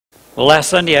Well, last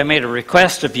Sunday I made a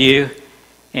request of you,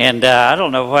 and I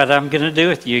don't know what I'm going to do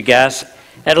with you guys.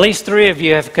 At least 3 of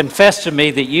you have confessed to me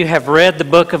that you have read the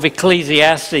book of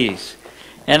Ecclesiastes,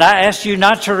 and I asked you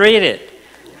not to read it.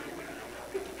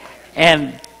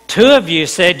 And 2 of you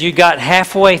said you got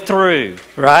halfway through,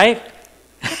 right?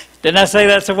 Didn't I say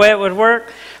that's the way it would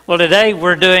work? Well, today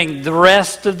we're doing the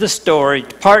rest of the story,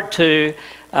 part 2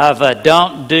 of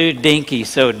Don't Do Dinky.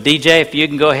 So, DJ, if you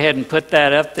can go ahead and put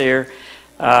that up there.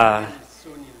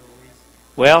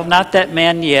 Well, not that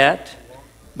man yet,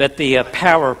 but the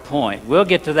PowerPoint. We'll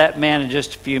get to that man in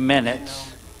just a few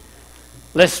minutes.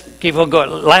 Let's keep on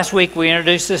going. Last week we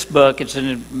introduced this book. It's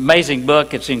an amazing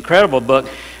book. It's an incredible book.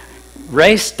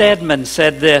 Ray Stedman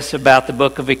said this about the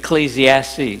book of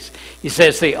Ecclesiastes. He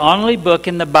says, the only book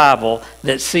in the Bible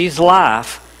that sees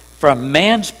life from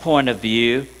man's point of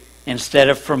view instead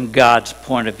of from God's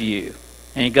point of view.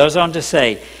 And he goes on to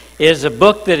say, it is a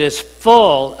book that is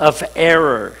full of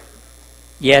error,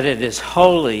 yet it is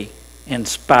wholly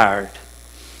inspired.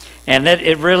 And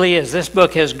it really is. This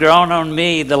book has grown on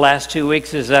me the last 2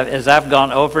 weeks as I've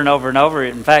gone over and over and over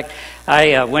it. In fact,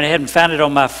 I went ahead and found it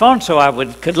on my phone so I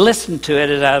could listen to it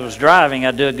as I was driving.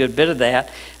 I do a good bit of that,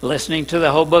 listening to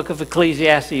the whole book of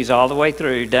Ecclesiastes all the way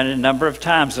through. Done it a number of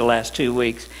times the last 2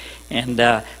 weeks. And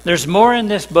there's more in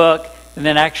this book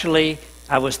than actually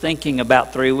I was thinking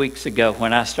about 3 weeks ago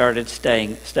when I started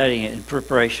studying it in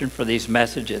preparation for these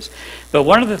messages. But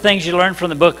one of the things you learn from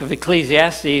the book of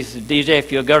Ecclesiastes, DJ,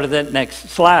 if you'll go to the next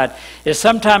slide, is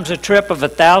sometimes a trip of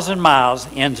 1,000 miles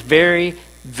ends very,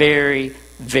 very,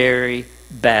 very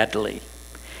badly.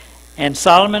 And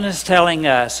Solomon is telling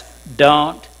us,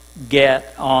 don't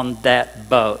get on that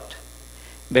boat.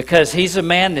 Because he's a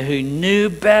man who knew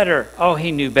better. Oh,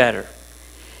 he knew better.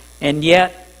 And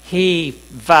yet, he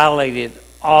violated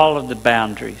all of the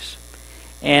boundaries.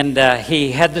 And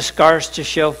he had the scars to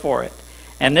show for it.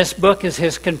 And this book is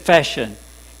his confession.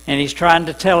 And he's trying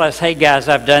to tell us, hey guys,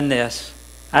 I've done this.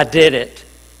 I did it.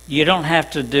 You don't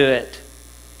have to do it.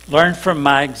 Learn from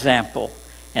my example.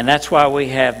 And that's why we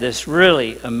have this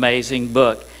really amazing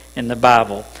book in the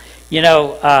Bible. You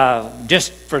know,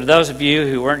 just for those of you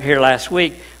who weren't here last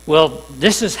week, well,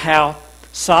 this is how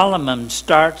Solomon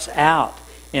starts out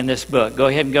in this book. Go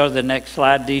ahead and go to the next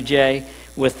slide, DJ,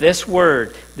 with this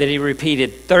word that he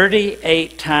repeated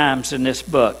 38 times in this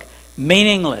book,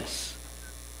 meaningless.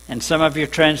 And some of your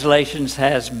translations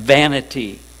has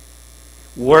vanity,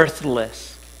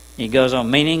 worthless. He goes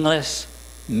on, meaningless,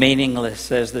 meaningless,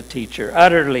 says the teacher,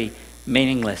 utterly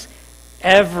meaningless.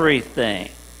 Everything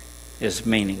is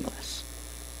meaningless.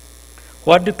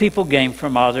 What do people gain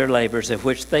from all their labors of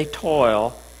which they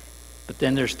toil? But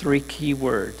then there's 3 key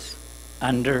words.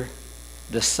 Under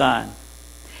the sun.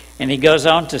 And he goes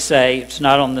on to say, it's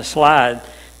not on the slide,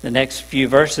 the next few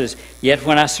verses, yet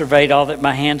when I surveyed all that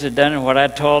my hands had done and what I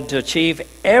had toiled to achieve,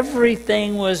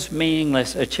 everything was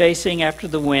meaningless, a chasing after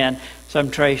the wind. Some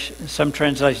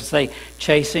translations say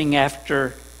chasing after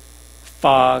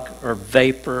fog or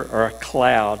vapor or a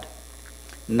cloud.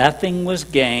 Nothing was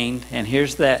gained, and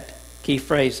here's that key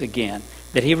phrase again,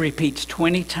 that he repeats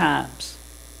 20 times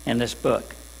in this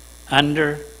book.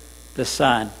 Under the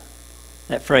sun.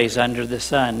 That phrase, under the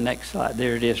sun. Next slide.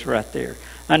 There it is right there.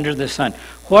 Under the sun.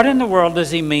 What in the world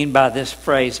does he mean by this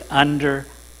phrase, under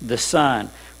the sun?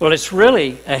 Well, it's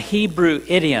really a Hebrew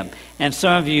idiom. And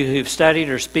some of you who've studied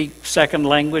or speak 2nd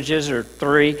languages or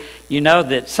 3, you know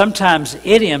that sometimes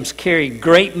idioms carry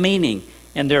great meaning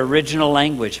in their original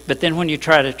language. But then when you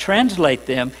try to translate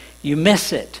them, you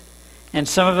miss it. And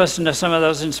some of us know some of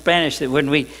those in Spanish, that when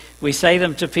we say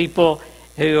them to people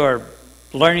who are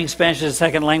learning Spanish as a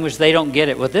 2nd language, they don't get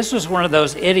it. Well, this was one of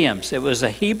those idioms. It was a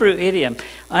Hebrew idiom.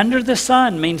 Under the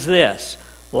sun means this,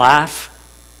 life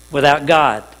without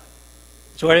God.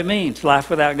 That's what it means, life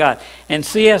without God. And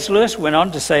C.S. Lewis went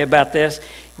on to say about this,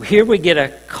 here we get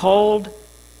a cold,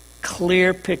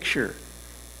 clear picture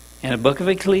in the book of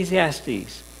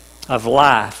Ecclesiastes of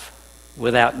life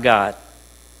without God.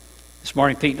 This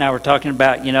morning, Pete and I were talking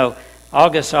about, you know,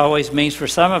 August always means for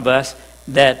some of us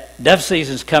that dove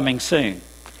season's coming soon.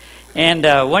 And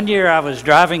one year I was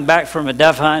driving back from a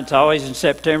dove hunt. It's always in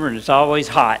September and it's always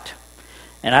hot.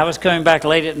 And I was coming back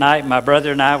late at night. My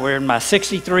brother and I were in my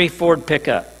 63 Ford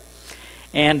pickup.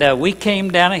 And we came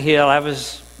down a hill. I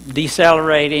was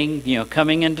decelerating, you know,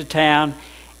 coming into town.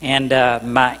 And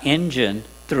my engine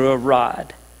threw a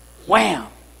rod. Wham!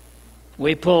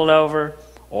 We pulled over.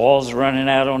 Oil's running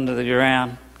out onto the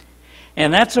ground.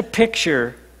 And that's a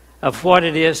picture of what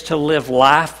it is to live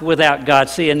life without God.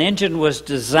 See, an engine was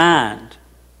designed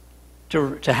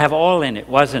to have oil in it,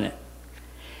 wasn't it?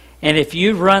 And if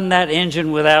you run that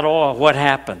engine without oil, what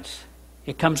happens?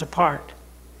 It comes apart.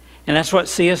 And that's what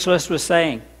C.S. Lewis was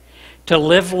saying. To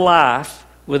live life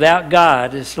without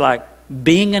God is like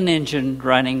being an engine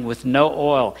running with no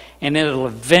oil, and it'll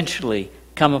eventually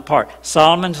come apart.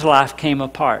 Solomon's life came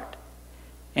apart.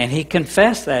 And he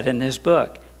confessed that in his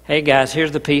book. Hey guys,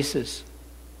 here's the pieces.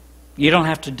 You don't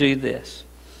have to do this.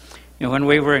 You know, when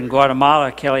we were in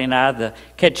Guatemala, Kelly and I, the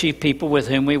Quechua people with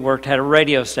whom we worked had a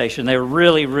radio station. They were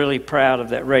really, really proud of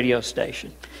that radio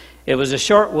station. It was a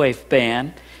shortwave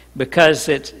band because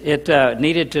it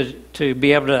needed to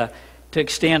be able to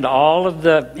extend all of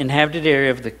the inhabited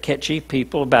area of the Quechua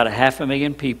people, about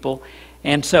 500,000 people.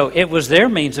 And so it was their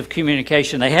means of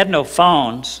communication. They had no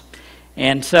phones.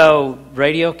 And so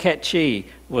Radio Quechua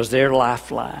was their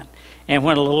lifeline. And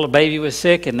when a little baby was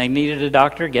sick and they needed a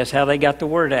doctor, guess how they got the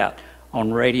word out?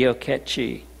 On Radio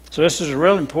Quechua. So this is a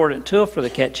real important tool for the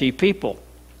Quechua people.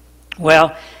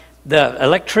 Well, the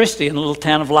electricity in the little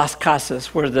town of Las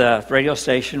Casas, where the radio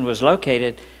station was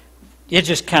located, it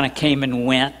just kind of came and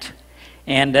went.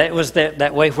 And it was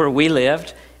that way where we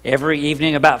lived. Every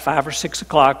evening about 5 or 6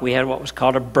 o'clock, we had what was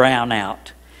called a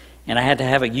brownout. And I had to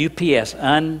have a UPS,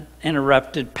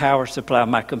 uninterrupted power supply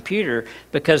on my computer,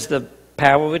 because the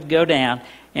power would go down,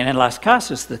 and in Las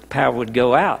Casas, the power would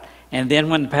go out. And then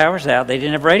when the power's out, they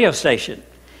didn't have a radio station.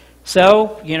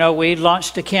 So, you know, we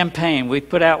launched a campaign. We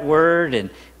put out word, and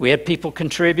we had people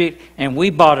contribute, and we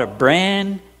bought a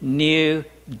brand new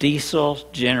diesel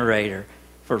generator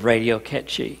for Radio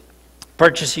Quechua.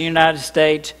 Purchased in the United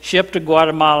States, shipped to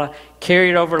Guatemala,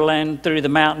 carried overland through the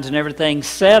mountains and everything,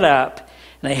 set up.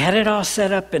 And they had it all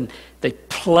set up, and they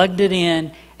plugged it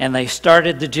in, and they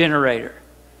started the generator.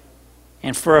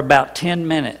 And for about 10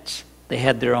 minutes, they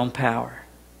had their own power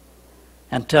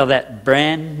until that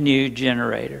brand new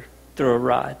generator threw a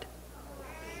rod,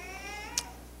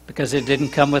 because it didn't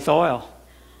come with oil.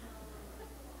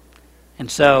 And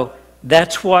so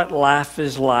that's what life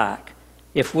is like.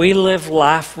 If we live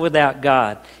life without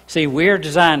God. See, we are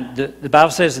designed, the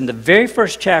Bible says in the very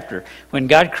first chapter, when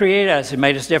God created us, He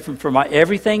made us different from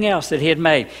everything else that He had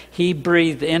made. He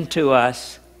breathed into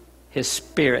us His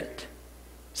Spirit.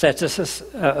 Sets us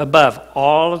above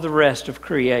all of the rest of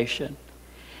creation.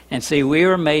 And see, we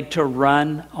were made to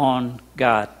run on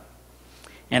God.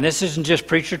 And this isn't just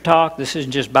preacher talk. This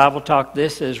isn't just Bible talk.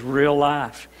 This is real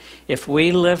life. If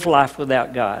we live life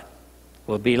without God,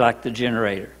 we'll be like the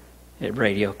generator at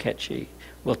Radio Quechua.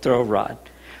 We'll throw a rod.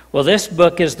 Well, this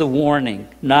book is the warning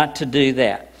not to do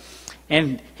that.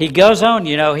 And he goes on,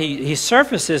 you know, he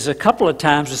surfaces a couple of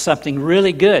times with something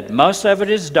really good. Most of it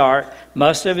is dark,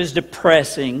 most of it is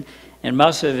depressing, and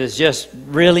most of it is just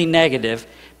really negative.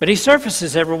 But he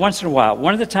surfaces every once in a while.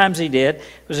 One of the times he did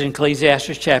was in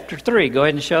Ecclesiastes chapter 3. Go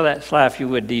ahead and show that slide if you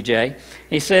would, DJ.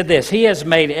 He said this: He has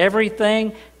made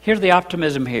everything, here's the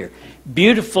optimism here,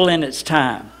 beautiful in its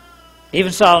time.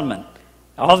 Even Solomon,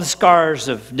 all the scars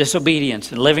of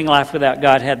disobedience and living life without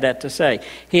God, had that to say.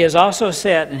 He has also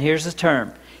set, and here's the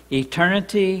term,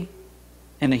 eternity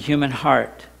in the human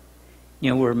heart. You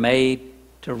know, we're made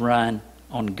to run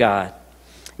on God.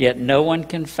 Yet no one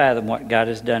can fathom what God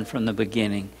has done from the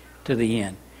beginning to the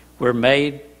end. We're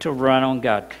made to run on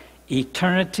God.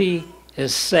 Eternity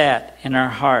is set in our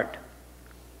heart.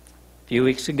 A few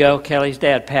weeks ago, Kelly's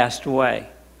dad passed away.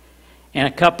 And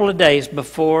a couple of days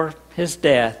before his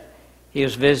death, he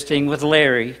was visiting with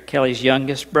Larry, Kelly's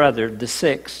youngest brother, the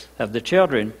sixth of the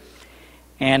children.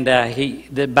 And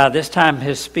by this time,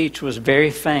 his speech was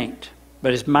very faint,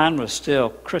 but his mind was still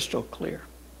crystal clear.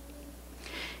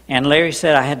 And Larry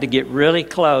said, I had to get really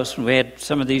close, and we had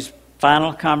some of these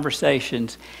final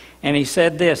conversations. And he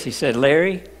said this, he said,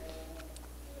 Larry,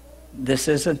 this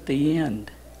isn't the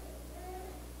end.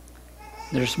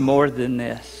 There's more than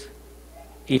this.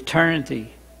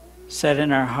 Eternity set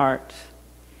in our hearts.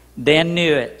 Dan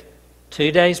knew it.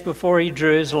 2 days before he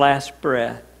drew his last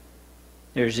breath,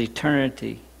 there's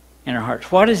eternity in our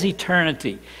hearts. What is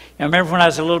eternity? I remember when I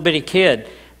was a little bitty kid,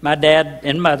 my dad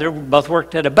and mother both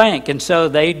worked at a bank, and so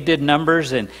they did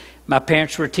numbers, and my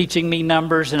parents were teaching me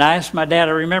numbers, and I asked my dad,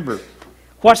 I remember,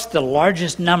 what's the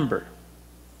largest number?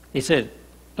 He said,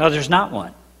 no, there's not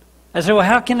one. I said, well,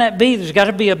 how can that be? There's got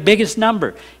to be a biggest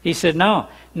number. He said, no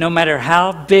matter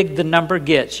how big the number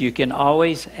gets, you can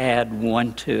always add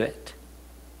one to it.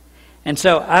 And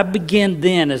so I began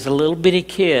then as a little bitty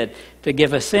kid to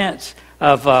give a sense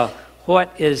of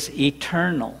what is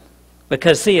eternal.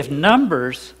 Because see, if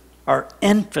numbers are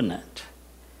infinite,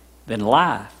 then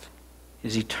life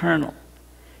is eternal.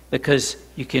 Because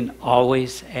you can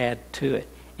always add to it.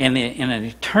 And in an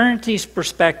eternity's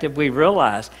perspective, we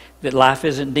realize that life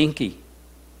isn't dinky.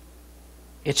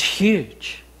 It's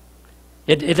huge.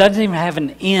 It doesn't even have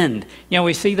an end. You know,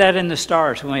 we see that in the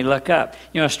stars when we look up.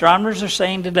 You know, astronomers are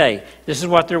saying today, this is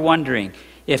what they're wondering,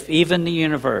 if even the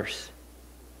universe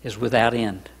is without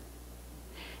end.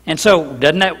 And so,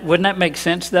 wouldn't that make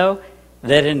sense, though,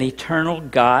 that an eternal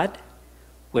God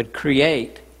would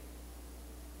create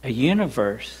a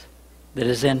universe that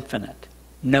is infinite,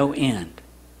 no end.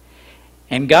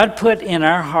 And God put in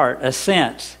our heart a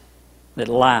sense that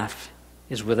life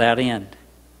is without end.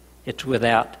 It's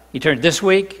without eternity. This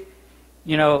week,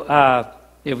 you know,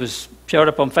 it was showed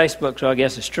up on Facebook, so I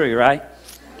guess it's true, right?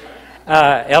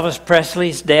 Elvis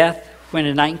Presley's death went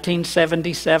in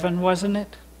 1977, wasn't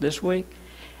it, this week?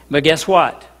 But guess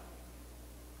what?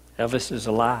 Elvis is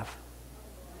alive.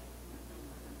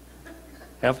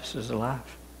 Elvis is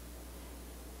alive.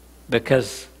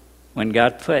 Because when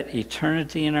God put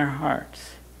eternity in our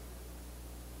hearts,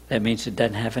 that means it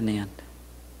doesn't have an end.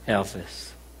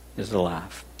 Elvis is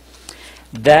alive.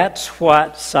 That's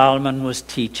what Solomon was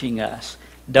teaching us.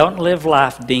 Don't live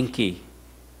life dinky,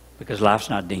 because life's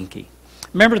not dinky.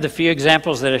 Remember the few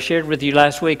examples that I shared with you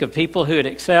last week of people who had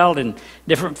excelled in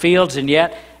different fields, and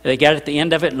yet they got at the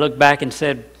end of it and looked back and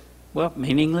said, well,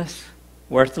 meaningless,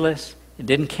 worthless, it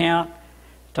didn't count.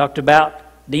 Talked about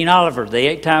Dean Oliver, the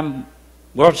 8-time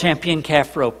world champion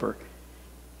calf roper.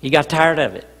 He got tired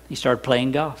of it. He started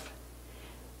playing golf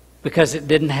because it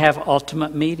didn't have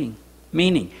ultimate meaning.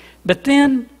 But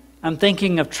then I'm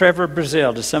thinking of Trevor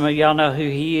Brazile. Do some of y'all know who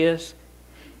he is?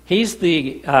 He's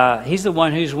the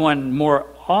one who's won more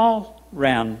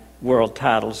all-round world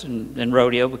titles in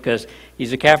rodeo because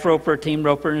he's a calf roper, a team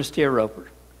roper, and a steer roper.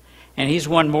 And he's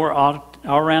won more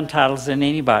all-round titles than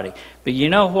anybody. But you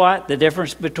know what? The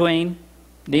difference between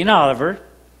Dean Oliver,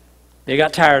 they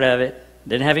got tired of it,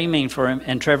 didn't have any meaning for him,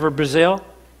 and Trevor Brazile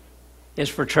is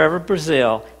for Trevor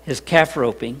Brazile, his calf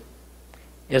roping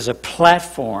is a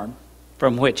platform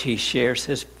from which he shares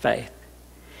his faith.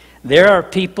 There are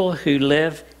people who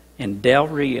live in Del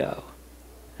Rio,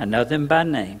 I know them by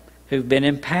name, who've been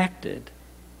impacted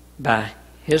by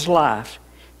his life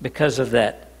because of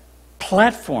that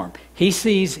platform. He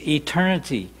sees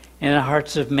eternity in the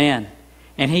hearts of men,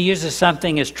 and he uses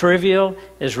something as trivial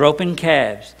as roping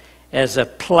calves as a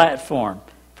platform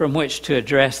from which to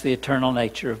address the eternal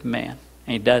nature of man.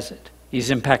 And he does it. He's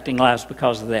impacting lives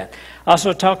because of that.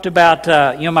 Also talked about,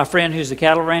 my friend who's a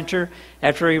cattle rancher.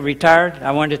 After he retired,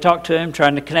 I wanted to talk to him,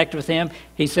 trying to connect with him.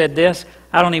 He said this,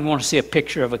 I don't even want to see a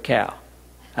picture of a cow.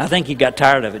 I think he got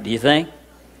tired of it, do you think?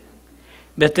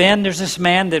 But then there's this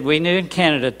man that we knew in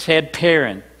Canada, Ted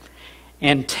Perrin.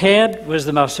 And Ted was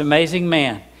the most amazing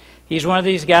man. He's one of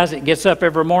these guys that gets up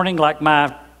every morning like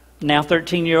my now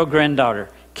 13-year-old granddaughter.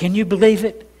 Can you believe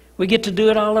it? We get to do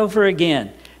it all over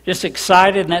again. Just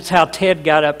excited, and that's how Ted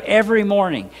got up every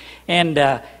morning.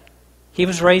 And he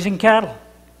was raising cattle.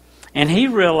 And he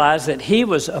realized that he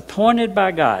was appointed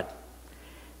by God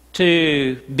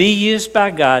to be used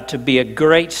by God to be a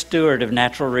great steward of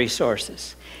natural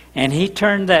resources. And he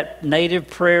turned that native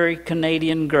prairie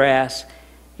Canadian grass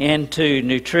into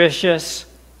nutritious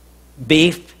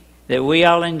beef that we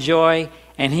all enjoy.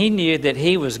 And he knew that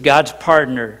he was God's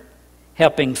partner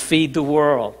helping feed the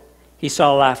world. He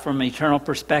saw life from an eternal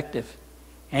perspective.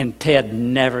 And Ted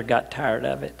never got tired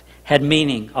of it. Had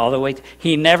meaning all the way.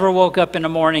 He never woke up in the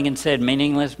morning and said,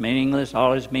 meaningless, meaningless,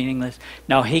 all is meaningless.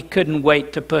 No, he couldn't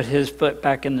wait to put his foot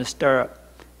back in the stirrup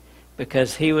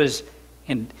because he was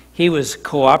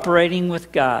cooperating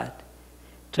with God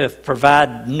to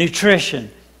provide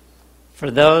nutrition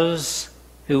for those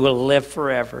who will live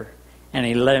forever. And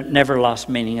he never lost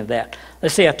meaning of that.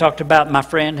 Let's see, I talked about my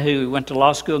friend who went to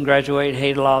law school and graduated,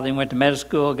 hated law, then went to medical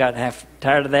school, got half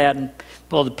tired of that and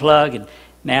pulled the plug, and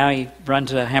now he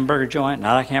runs a hamburger joint, and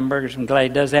I like hamburgers, I'm glad he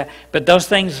does that. But those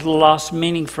things lost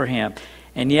meaning for him.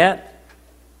 And yet,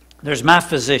 there's my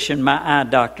physician, my eye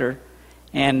doctor,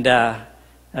 and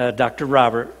Dr.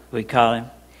 Robert, we call him.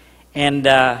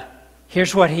 And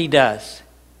here's what he does.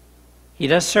 He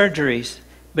does surgeries,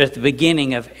 but at the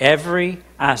beginning of every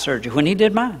eye surgery, when he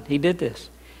did mine, he did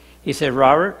this. He said,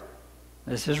 Robert,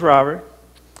 this is Robert,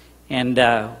 and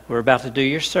we're about to do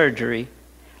your surgery.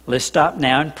 Let's stop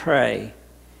now and pray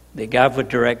that God would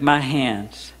direct my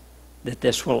hands, that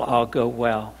this will all go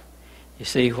well. You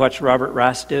see, what's Robert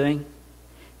Rice doing?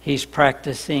 He's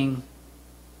practicing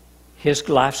his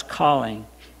life's calling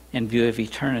in view of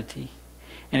eternity.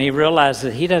 And he realized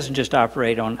that he doesn't just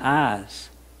operate on eyes.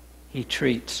 He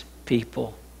treats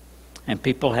people. And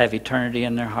people have eternity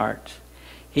in their hearts.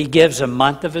 He gives a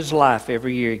month of his life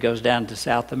every year. He goes down to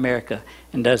South America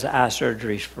and does eye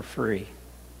surgeries for free.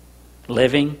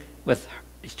 Living with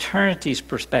eternity's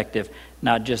perspective,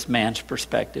 not just man's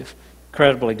perspective.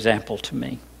 Incredible example to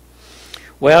me.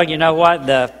 Well, you know what?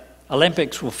 The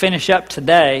Olympics will finish up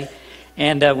today,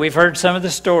 and we've heard some of the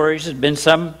stories. There's been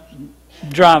some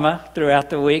drama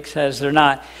throughout the weeks, has there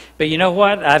not? But you know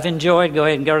what? I've enjoyed, go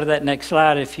ahead and go to that next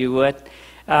slide if you would.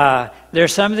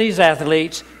 There's some of these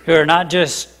athletes who are not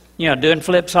just, doing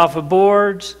flips off of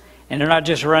boards, and they're not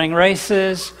just running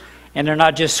races, and they're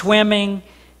not just swimming.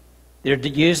 They're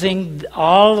using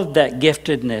all of that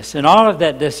giftedness and all of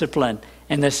that discipline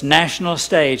and this national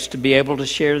stage to be able to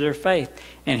share their faith.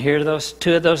 And here those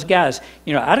two of those guys.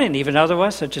 I didn't even know there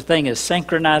was such a thing as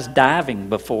synchronized diving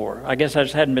before. I guess I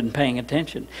just hadn't been paying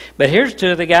attention. But here's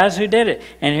two of the guys who did it.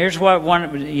 And here's what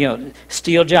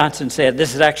Steele Johnson said.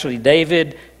 This is actually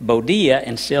David Bodilla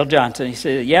and Steele Johnson. He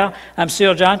said, yeah, I'm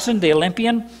Steele Johnson, the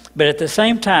Olympian, but at the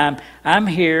same time, I'm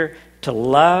here to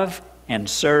love and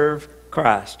serve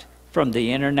Christ from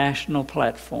the international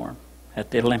platform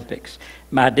at the Olympics.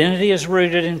 My identity is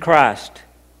rooted in Christ,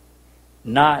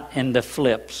 not in the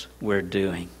flips we're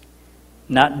doing.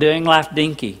 Not doing life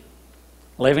dinky,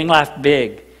 living life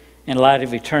big in light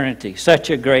of eternity. Such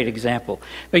a great example.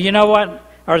 But you know what?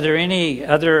 Are there any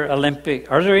Olympic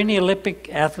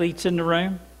athletes in the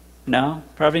room? No,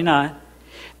 probably not.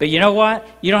 But you know what?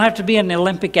 You don't have to be an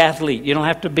Olympic athlete. You don't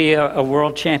have to be a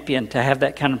world champion to have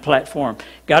that kind of platform.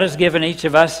 God has given each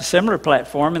of us a similar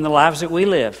platform in the lives that we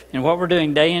live and what we're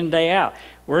doing day in, day out.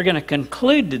 We're going to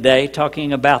conclude today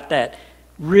talking about that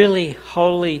really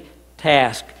holy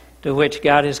task to which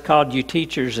God has called you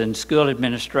teachers and school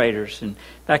administrators. And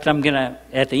in fact,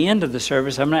 at the end of the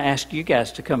service, I'm going to ask you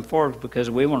guys to come forward because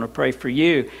we want to pray for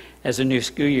you as the new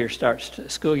school year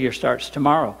starts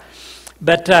tomorrow.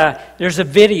 But there's a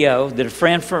video that a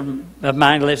friend of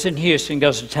mine lives in Houston,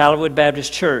 goes to Tallowood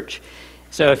Baptist Church.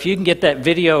 So if you can get that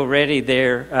video ready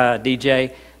there,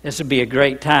 DJ, this would be a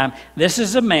great time. This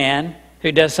is a man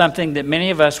who does something that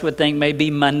many of us would think may be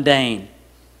mundane.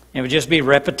 It would just be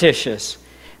repetitious.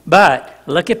 But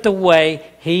look at the way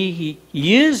he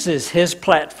uses his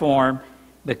platform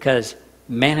because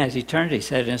man has eternity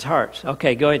set in his heart.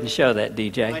 Okay, go ahead and show that,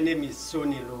 DJ. My name is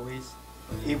Sonny Lewis.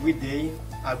 Every day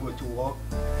I go to work,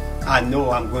 I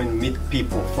know I'm going to meet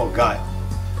people for God.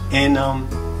 And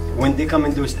when they come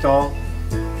into the store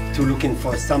to looking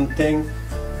for something,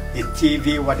 a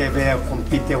TV, whatever, a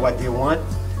computer, what they want,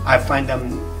 I find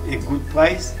them a good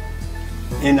price.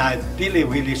 And I build a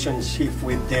relationship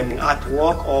with them at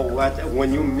work or what.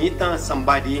 When you meet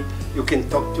somebody, you can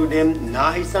talk to them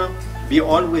nice. Be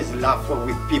always laughing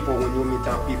with people when you meet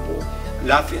people.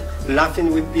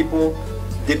 Laughing with people.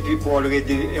 The people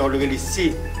already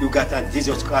see you got a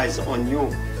Jesus Christ on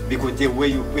you because the way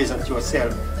you present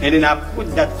yourself. And then I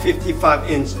put that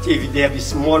 55-inch TV. They have a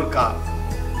small car.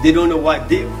 They don't know what.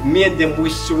 Me and them,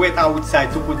 we sweat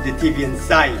outside to put the TV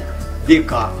inside their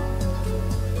car.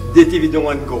 The TV don't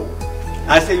want to go.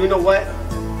 I say, you know what?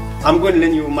 I'm going to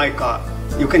lend you my car.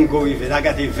 You can go with it. I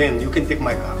got a van. You can take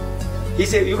my car. He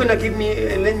said, you're going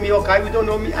to lend me your car? You don't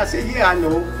know me? I said, yeah, I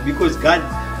know. Because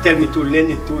God tell me to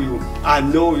lend it to you. I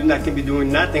know you're not going to be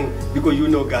doing nothing because you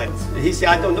know God. He said,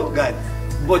 I don't know God.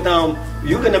 But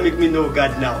you're going to make me know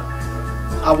God now.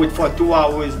 I wait for 2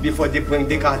 hours before they bring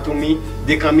the car to me.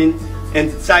 They come in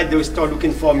inside the store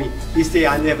looking for me. He said,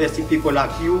 I never see people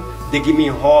like you. They give me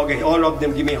a hug. All of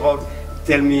them give me a hug.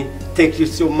 Tell me, thank you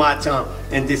so much. And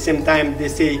at the same time, they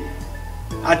say,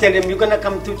 I tell them, you're going to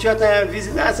come to church and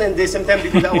visit us. And at the same time,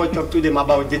 because I want to talk to them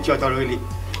about the church already.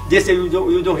 They say, you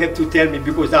don't have to tell me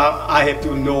because I have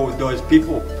to know those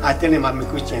people. I tell them I'm a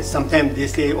Christian. Sometimes they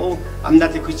say, oh, I'm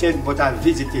not a Christian, but I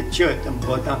visited church.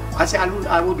 But I say,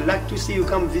 I would like to see you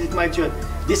come visit my church.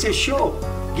 They say, sure,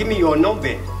 give me your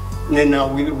number. And then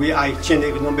I change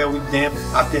the number with them.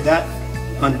 After that,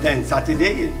 on then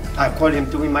Saturday, I call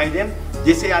them to remind them.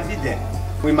 They say, I'll be there.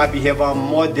 We might have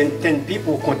more than 10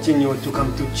 people continue to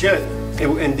come to church.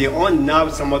 And they on now,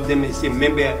 some of them is a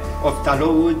member of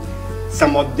Tallowood.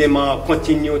 Some of them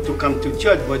continue to come to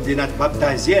church, but they're not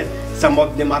baptized yet. Some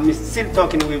of them I'm still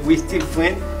talking with, we still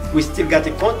friends, we still got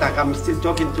a contact. I'm still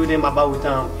talking to them about,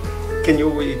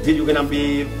 did you gonna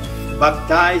be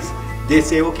baptized? They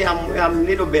say, okay, I'm a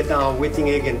little bit waiting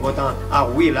again, but I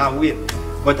will.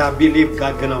 But I believe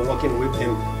God gonna working with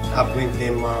them. I bring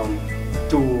them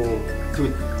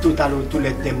to Tallowood to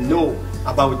let them know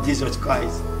about Jesus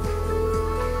Christ.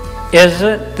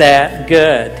 Isn't that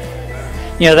good?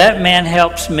 That man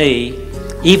helps me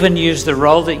even use the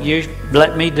role that you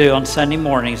let me do on Sunday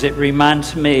mornings. It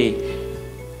reminds me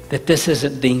that this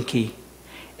isn't dinky.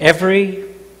 Every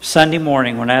Sunday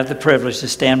morning when I have the privilege to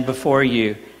stand before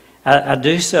you, I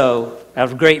do so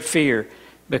out of great fear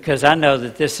because I know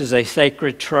that this is a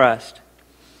sacred trust.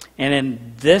 And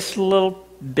in this little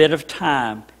bit of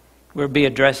time, We'll be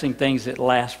addressing things that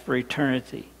last for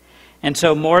eternity. And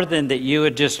so more than that you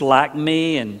would just like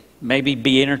me and maybe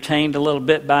be entertained a little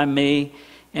bit by me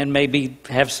and maybe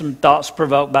have some thoughts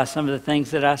provoked by some of the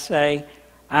things that I say,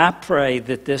 I pray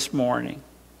that this morning,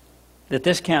 that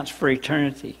this counts for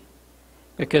eternity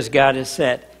because God has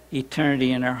set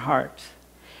eternity in our hearts.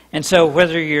 And so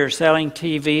whether you're selling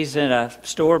TVs in a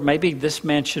store, maybe this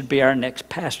man should be our next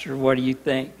pastor. What do you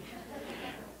think?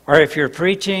 Or if you're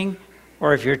preaching,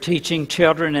 or if you're teaching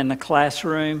children in the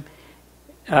classroom,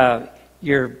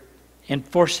 you're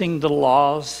enforcing the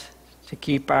laws to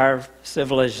keep our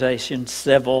civilization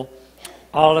civil.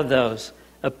 All of those,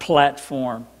 a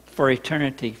platform for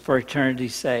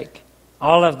eternity's sake.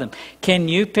 All of them. Can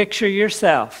you picture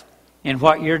yourself in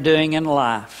what you're doing in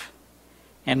life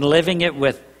and living it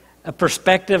with a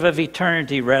perspective of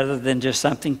eternity rather than just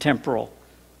something temporal?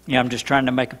 You know, I'm just trying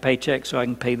to make a paycheck so I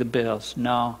can pay the bills.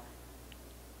 No.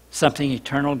 Something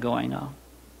eternal going on.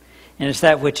 And it's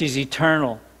that which is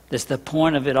eternal that's the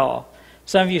point of it all.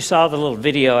 Some of you saw the little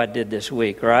video I did this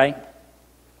week, right?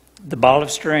 The ball of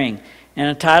string. And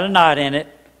I tied a knot in it,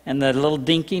 and the little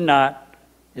dinky knot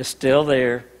is still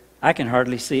there. I can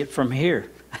hardly see it from here.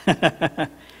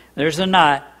 There's a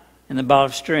knot in the ball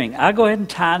of string. I'll go ahead and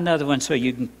tie another one so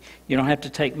you don't have to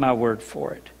take my word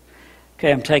for it.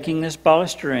 Okay, I'm taking this ball of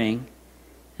string,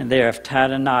 and there I've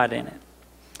tied a knot in it.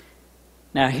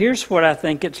 Now here's what I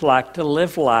think it's like to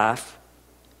live life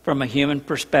from a human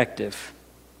perspective.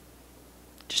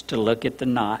 Just to look at the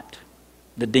knot,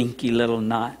 the dinky little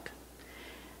knot.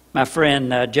 My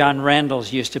friend John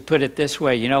Randalls used to put it this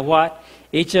way. You know what?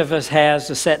 Each of us has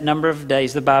a set number of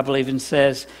days. The Bible even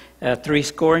says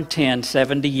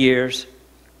 70 years.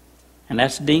 And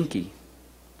that's dinky,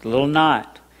 the little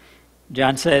knot.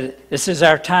 John said, this is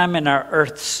our time in our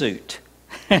earth suit.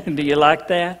 Do you like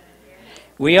that?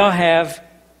 We all have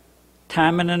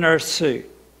time in an earth suit.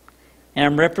 And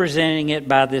I'm representing it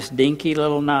by this dinky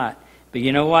little knot. But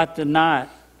you know what? The knot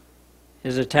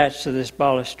is attached to this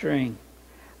ball of string.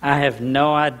 I have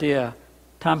no idea.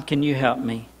 Tom, can you help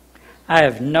me? I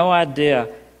have no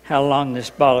idea how long this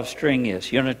ball of string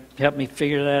is. You want to help me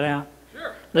figure that out?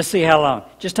 Sure. Let's see how long.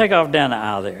 Just take off down the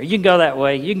aisle there. You can go that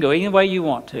way. You can go any way you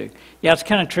want to. Yeah, it's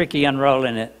kind of tricky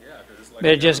unrolling it. Yeah, 'cause it's like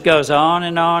But it just goes on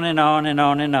and on and on and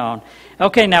on and on.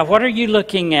 Okay, now what are you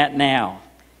looking at now?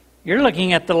 You're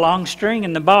looking at the long string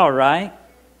in the ball, right?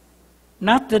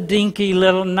 Not the dinky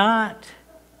little knot.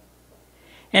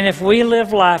 And if we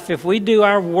live life, if we do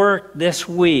our work this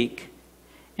week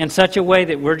in such a way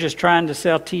that we're just trying to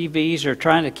sell TVs or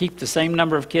trying to keep the same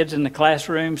number of kids in the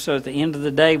classroom so at the end of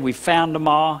the day we found them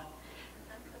all,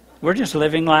 we're just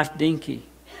living life dinky.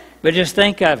 But just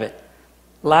think of it.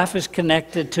 Life is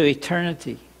connected to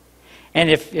eternity. And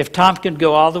if Tom could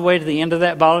go all the way to the end of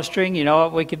that ball of string, you know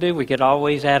what we could do? We could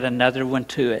always add another one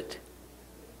to it.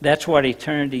 That's what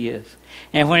eternity is.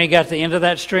 And when you got to the end of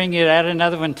that string, you'd add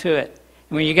another one to it.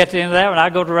 And when you get to the end of that one, I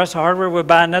go to Russell Hardware, we'll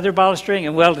buy another ball of string,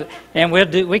 and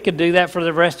we could do that for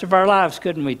the rest of our lives,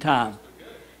 couldn't we, Tom?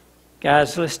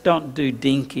 Guys, let's don't do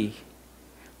dinky.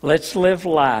 Let's live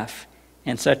life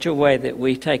in such a way that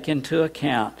we take into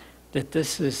account that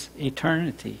this is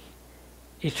eternity.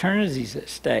 Eternity's at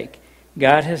stake.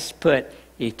 God has put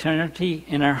eternity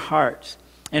in our hearts.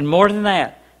 And more than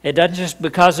that, it doesn't just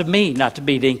because of me not to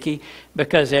be dinky,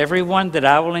 because everyone that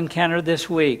I will encounter this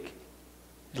week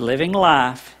is living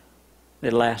life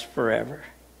that lasts forever.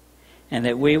 And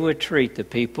that we would treat the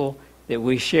people that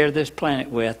we share this planet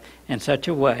with in such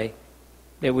a way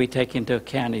that we take into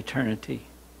account eternity.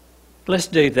 Let's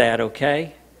do that,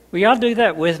 okay? Will y'all do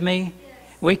that with me?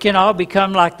 We can all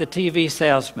become like the TV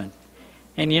salesman.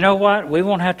 And you know what? We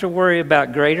won't have to worry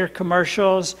about greater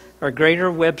commercials or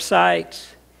greater websites.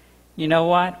 You know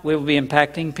what? We'll be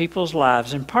impacting people's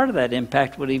lives. And part of that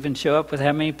impact would even show up with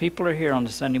how many people are here on a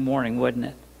Sunday morning, wouldn't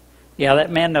it? Yeah, that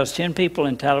man knows 10 people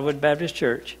in Tylerwood Baptist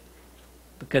Church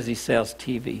because he sells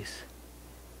TVs.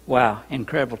 Wow,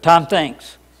 incredible. Tom,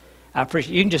 thanks. I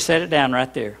appreciate. You can just set it down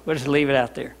right there. We'll just leave it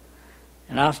out there.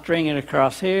 And I'll string it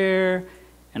across here,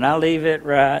 and I'll leave it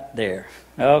right there.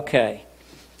 Okay.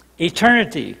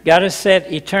 Eternity. God has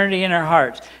set eternity in our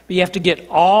hearts. But you have to get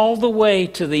all the way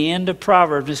to the end of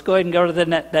Proverbs. Let's go ahead and go to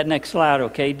that next slide,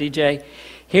 okay, DJ?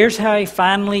 Here's how he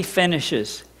finally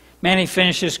finishes. Man, he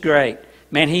finishes great.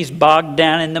 Man, he's bogged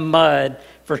down in the mud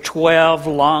for 12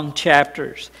 long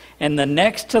chapters. And the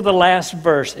next to the last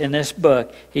verse in this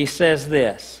book, he says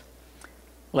this.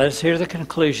 Let us hear the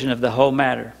conclusion of the whole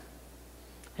matter.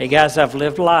 Hey guys, I've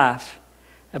lived life.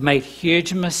 I've made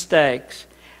huge mistakes.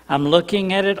 I'm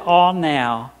looking at it all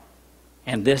now,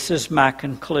 and this is my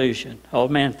conclusion. Old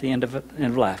man at the end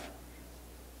of life.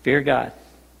 Fear God.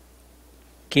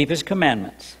 keep his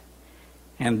commandments.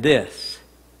 And this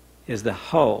is the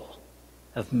whole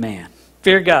of man.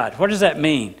 Fear God. What does that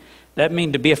mean? That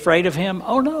mean to be afraid of him?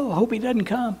 Oh no, I hope he doesn't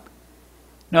come.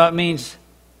 No, it means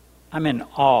I'm in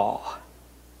awe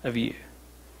of you.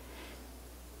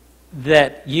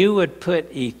 That you would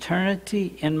put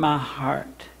eternity in my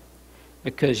heart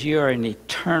because you are an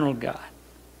eternal God.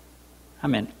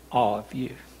 I'm in awe of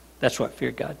you. That's what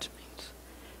fear God means.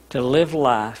 To live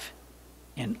life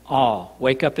in awe.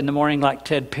 Wake up in the morning like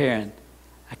Ted Perrin.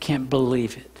 I can't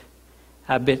believe it.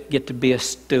 I get to be a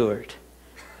steward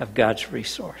of God's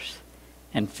resource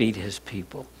and feed his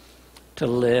people. To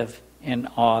live in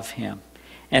awe of him.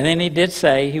 And then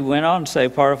he went on to say,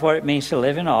 part of what it means to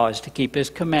live in awe is to keep his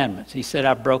commandments. He said,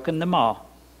 I've broken them all.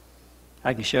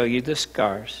 I can show you the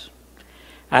scars.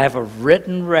 I have a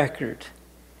written record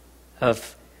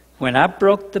of when I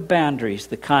broke the boundaries,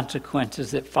 the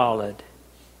consequences that followed.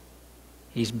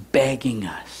 He's begging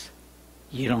us.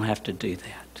 You don't have to do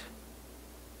that.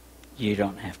 You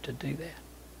don't have to do that.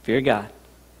 Fear God.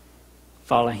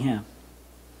 Follow him.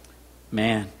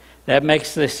 Man, that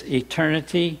makes this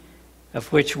eternity in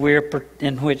which we're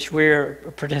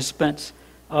participants.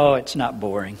 Oh, it's not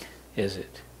boring, is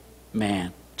it?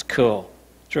 Man, it's cool.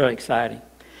 It's really exciting.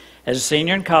 As a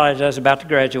senior in college, I was about to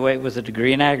graduate with a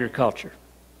degree in agriculture.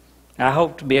 I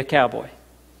hoped to be a cowboy.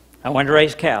 I wanted to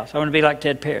raise cows. I wanted to be like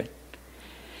Ted Perrin.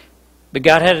 But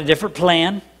God had a different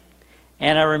plan,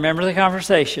 and I remember the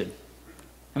conversation.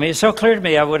 I mean, it's so clear to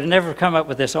me, I would have never come up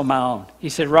with this on my own. He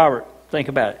said, Robert, think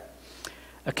about it.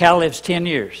 A cow lives 10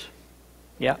 years.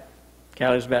 Yeah, a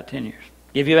cow lives about 10 years.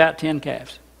 Give you about 10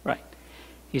 calves. Right.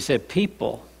 He said,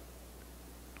 people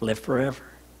live forever.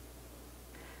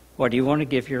 What do you want to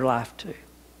give your life to?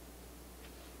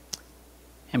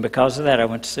 And because of that, I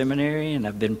went to seminary, and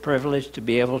I've been privileged to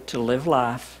be able to live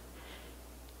life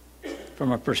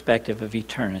from a perspective of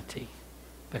eternity,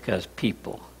 because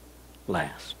people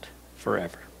last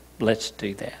forever. Let's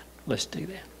do that. Let's do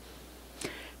that.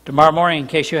 Tomorrow morning, in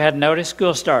case you hadn't noticed,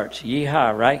 school starts.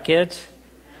 Yeehaw, right, kids?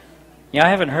 Yeah, I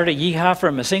haven't heard a yeehaw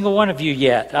from a single one of you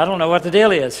yet. I don't know what the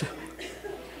deal is.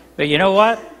 But you know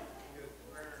what?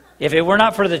 If it were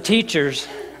not for the teachers,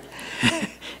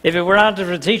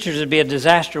 it'd be a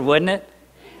disaster, wouldn't it?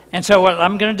 And so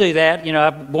I'm going to do that. You know, I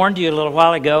warned you a little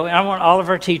while ago. And I want all of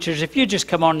our teachers, if you just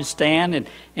come on and stand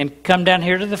and come down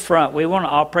here to the front, we want to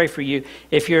all pray for you.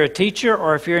 If you're a teacher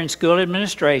or if you're in school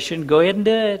administration, go ahead and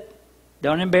do it.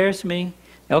 Don't embarrass me.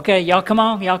 Okay, y'all come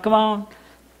on. Y'all come on.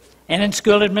 And in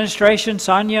school administration,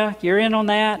 Sonia, you're in on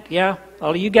that. Yeah,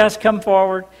 all of you guys come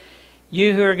forward.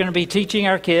 You who are going to be teaching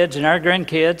our kids and our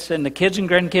grandkids and the kids and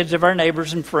grandkids of our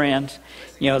neighbors and friends.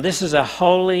 You know, this is a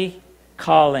holy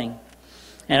calling.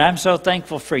 And I'm so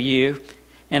thankful for you.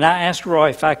 And I asked Roy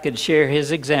if I could share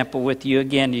his example with you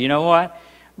again. You know what?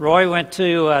 Roy went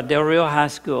to Del Rio High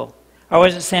School. Or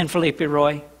was it San Felipe,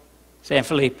 Roy? San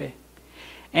Felipe.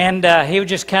 And he was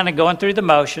just kind of going through the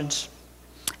motions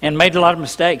and made a lot of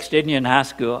mistakes, didn't you, in high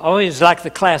school? Oh, he was like the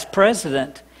class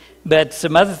president. But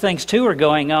some other things, too, were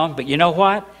going on. But you know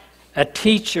what? A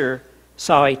teacher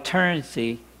saw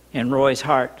eternity in Roy's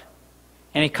heart.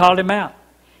 And he called him out.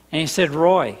 And he said,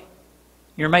 Roy,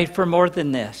 you're made for more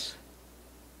than this.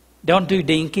 Don't do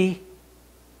dinky.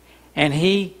 And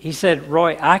he said,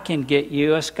 Roy, I can get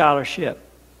you a scholarship.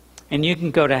 And you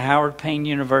can go to Howard Payne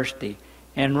University.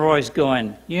 And Roy's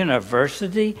going,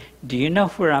 University? Do you know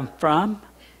where I'm from?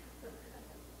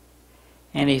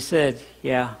 And he said,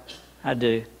 yeah, I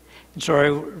do. And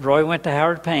so Roy went to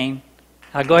Howard Payne.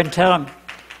 I'll go ahead and tell him,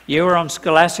 you were on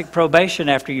scholastic probation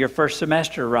after your first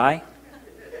semester, right?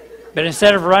 But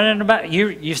instead of running about,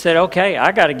 you said, okay,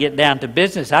 I got to get down to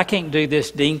business. I can't do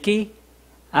this dinky.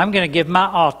 I'm going to give my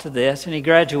all to this. And he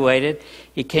graduated.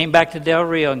 He came back to Del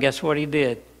Rio, and guess what he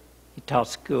did? He taught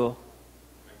school.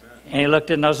 And he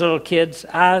looked in those little kids'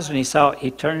 eyes, and he saw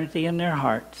eternity in their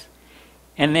hearts.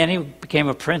 And then he became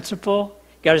a principal,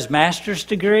 got his master's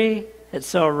degree at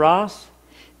Sul Ross,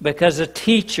 because a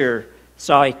teacher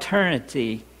saw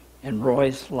eternity in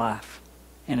Roy's life,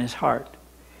 in his heart.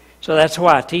 So that's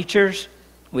why, teachers,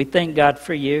 we thank God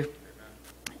for you.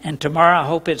 And tomorrow I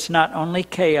hope it's not only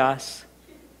chaos,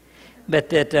 but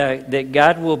that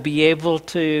God will be able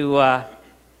to,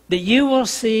 that you will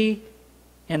see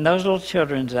in those little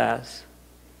children's eyes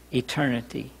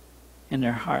eternity in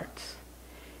their hearts.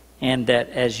 And that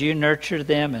as you nurture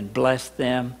them and bless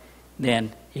them,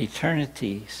 then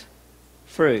eternity's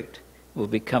fruit will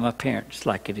become apparent, just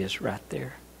like it is right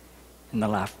there in the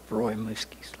life of Roy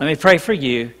Muskies. Let me pray for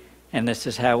you, and this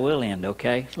is how we'll end,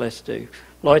 okay? Let's do.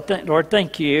 Lord,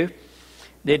 thank you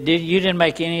that you didn't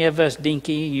make any of us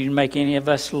dinky, you didn't make any of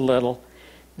us little,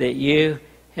 that you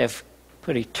have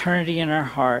put eternity in our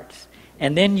hearts.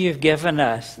 And then you've given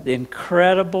us the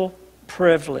incredible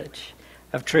privilege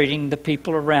of treating the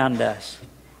people around us.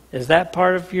 Is that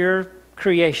part of your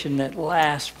creation that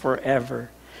lasts forever?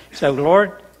 So,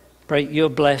 Lord, pray you'll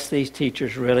bless these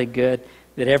teachers really good,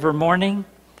 that every morning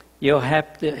you'll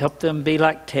have to help them be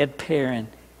like Ted Perrin,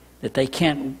 that they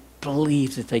can't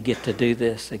believe that they get to do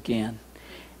this again.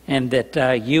 And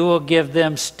that you will give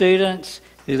them students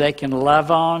who they can love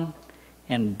on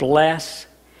and bless,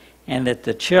 and that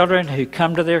the children who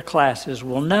come to their classes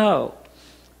will know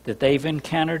that they've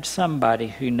encountered somebody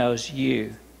who knows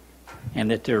you and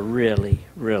that they're really,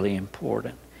 really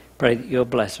important. Pray that you'll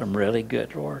bless them really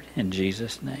good, Lord, in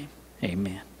Jesus' name.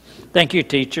 Amen. Thank you,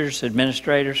 teachers,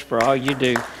 administrators, for all you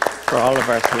do for all of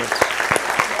our kids.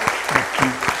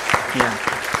 Yeah.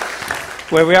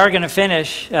 Well, we are going to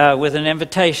finish with an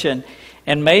invitation.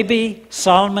 And maybe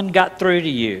Solomon got through to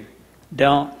you.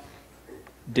 Don't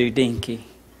do dinky.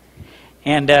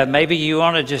 And maybe you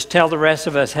want to just tell the rest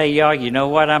of us, hey, y'all, you know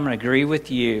what? I'm going to agree with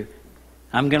you.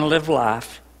 I'm going to live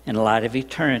life in light of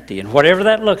eternity. And whatever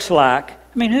that looks like, I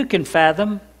mean, who can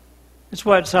fathom? That's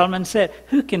what Solomon said.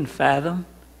 Who can fathom?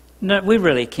 No, we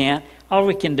really can't. All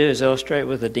we can do is illustrate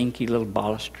with a dinky little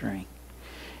ball of string.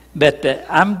 But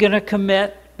I'm going to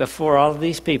commit before all of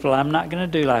these people, I'm not going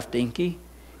to do life dinky,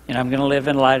 and I'm going to live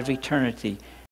in light of eternity.